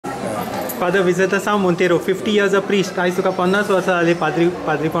Father Visitação Monteiro, 50 years a priest. आयज तुका 50 वर्सां जाली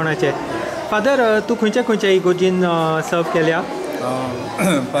पाद्रीपणाचे. Father, तूं खंयच्या इगोर्जीन सर्व केल्या?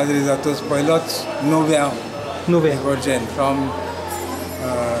 पाद्री जातूच पयलोच नुवे इगोर्जेन from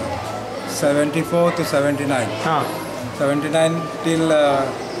 74 to 79. 79 till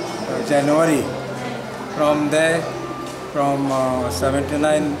January. From there, from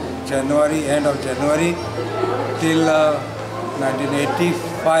 79 January, end of January, till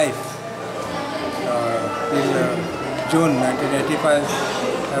 1985, till June 1985,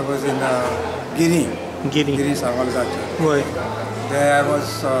 I was in Giri Savalgacha. There I was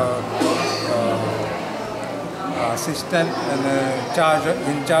assistant and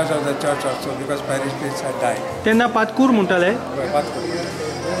in charge of the church also, because parish priest had died. तेन्ना पातकूर म्हणटाले? पातकूर.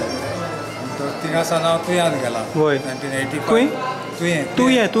 तो तिगासा नाव तुयान गेला. 1985.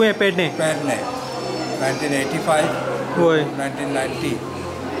 तुये Pernem. 1985. 1990.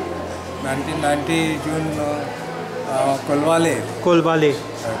 1990 June Kolvale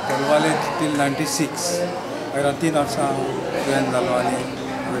till 96. Around 3 वर्सां तुयान जालो आनी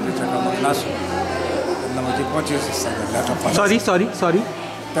वेगळेच्या कामाक नासलो. तेन्ना म्हजी 25 वर्सां जाली. Sorry.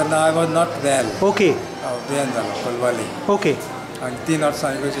 तेन्ना I was not well. Okay. तुयान जालो कोलवाले. Okay. आनी 3 वर्सां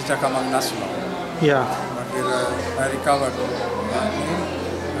वेगळेच्या कामाक नासलो. मागीर I recovered.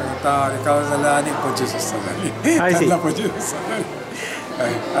 रिकवर जाल्यार आनी 25 वर्सां जाली. 25 वर्सां जाली.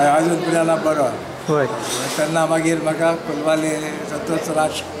 अजून पुण्याला बरो. तेन्ना मागीर म्हाका कोलवाले जातूच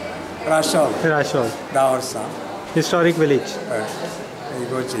राशोल 10 वर्सां. Historic village.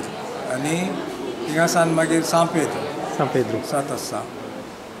 इगोर्जीन. आनी थिंगासान मागीर San Pedro 7 वर्सां.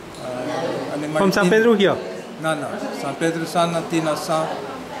 From San Pedro here? ना San Pedro सान 3 वर्सां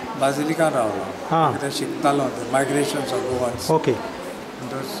बाजिलिकान रावलो. कितें शिकतालो मायग्रेशन्स ऑफ गोवन्स. ओके.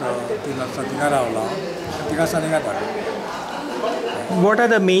 3 वर्सां थिंगा रावलो. थिंगासान हिंगा धाडलो. What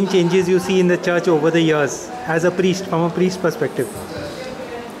are the main changes you see in the church over the years as a priest, from a priest perspective?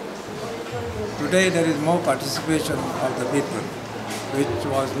 Today there is more participation of the people, which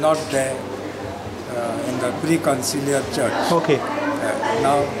was not there in the pre-conciliar church. Okay.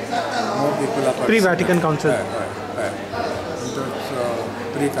 Now more people are pre-Vatican Council.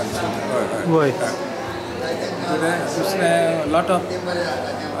 Pre-conciliar. Today a lot of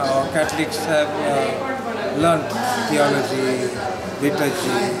Catholics have learned theology,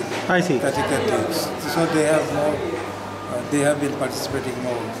 liturgy, catechetics. So they have more. They have been participating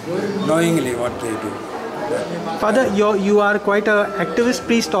more, knowingly what they do. Father, you are quite an activist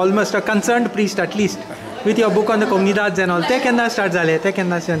priest, almost a concerned priest at least, with your book on the comunidades and all. Te kenna start zale? Te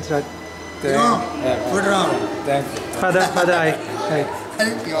kenna start? Put around. Thank you. Father,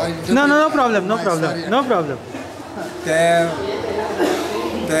 No problem.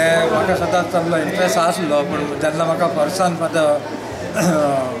 ते म्हाका सदांच तसलो interest आसलो, पूण जेन्ना म्हाका person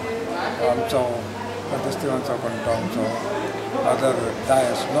आमचो प्रतिस्थितीचो कोणतो आमचो फादर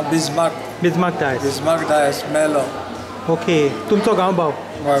डायस बिस्मार्क डायस मेलो. ओके. तुमचो गांव भाव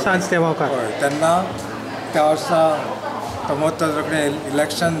सांज तेव्हा तेन्ना त्या वर्सा तो मोत रोखडें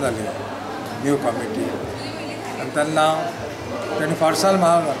इलेक्शन जाली न्यू कमिटी. आनी तेन्ना तेणी फार्साल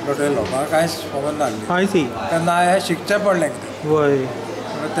म्हाका लढयलो. म्हाका कांयच खबर नासली. तेन्ना हांवें शिकचें पडलें कितें.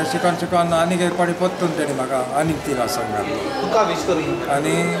 ते शिकून आनीक एक पाटी परतून तेणी म्हाका आनीक 3 वर्सां घातलो.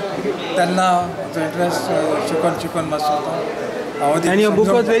 आनी तेन्ना इंट्रस्ट शिकून मातसो तो. And your book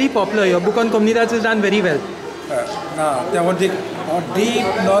was very popular. Your book on comunidades is done very well. ना ते डीप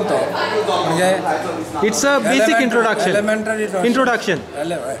नव्हतो. म्हणजे it's a basic introduction.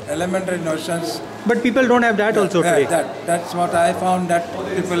 Elementary notions. But people don't have that also today. That's what I found, that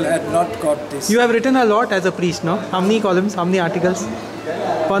people had not got this. You have written a lot as a priest, no? How many columns? How many articles?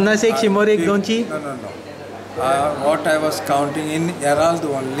 51 Shimor 1 2. No. What I was counting in Herald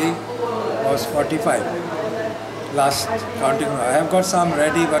only was 45. Last counting. I have got some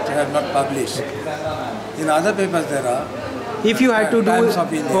ready, but I have not published. In other papers there are. If you had to do Times of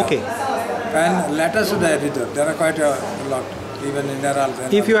India. Okay. And letters to the editor. There are quite a lot, even in Herald.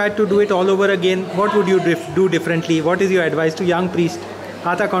 If you had to do it all over again, what would you do differently? What is your advice to young priest?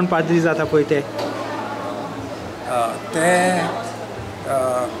 Ata koun padri jata poite.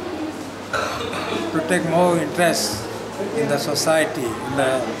 To take more interest in the society, in the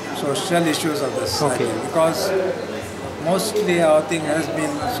social issues of the society. Okay. Because mostly our thing has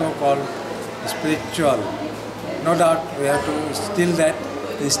been so-called spiritual. No doubt we have to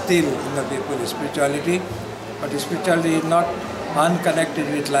instill in the people spirituality, but spirituality is not unconnected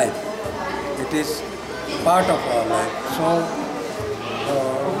with life. It is part of our life. So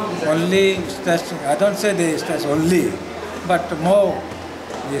only stressing, I don't say they stress only, but more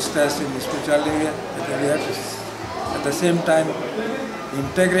we stress in spirituality. We have to, at the same time,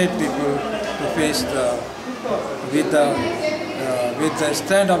 integrate people to face with the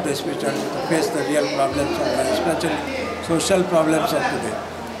strength of the spirituality to face the real problems of life, especially social problems of today.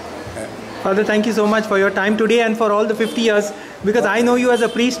 Father, thank you so much for your time today and for all the 50 years, because I know you as a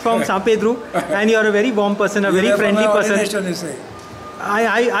priest from San Pedro and you are a very warm person, a very friendly person.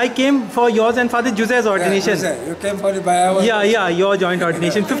 I came for yours and Father Jose's ordination. Yeah, you came for it by our... Yeah, your joint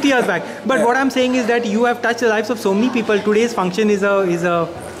ordination 50 years back. But what I'm saying is that you have touched the lives of so many people. Today's function is a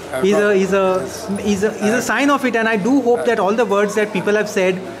sign of it, and I do hope that all the words that people have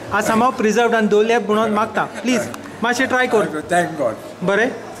said are somehow preserved and dole bunot magta. Please, माशे try कर. Thank God.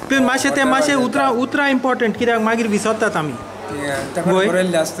 बरे. फिर माशे उतरा important कित्याक मागीर विसरतात आमी.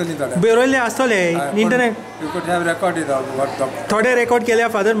 बेरोयले आसतले internet. You could have recorded what doctor. थोडे रेकॉर्ड केल्या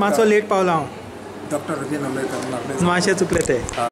फादर मातसो लेट पावला हांव. डॉक्टर माशे चुकले ते.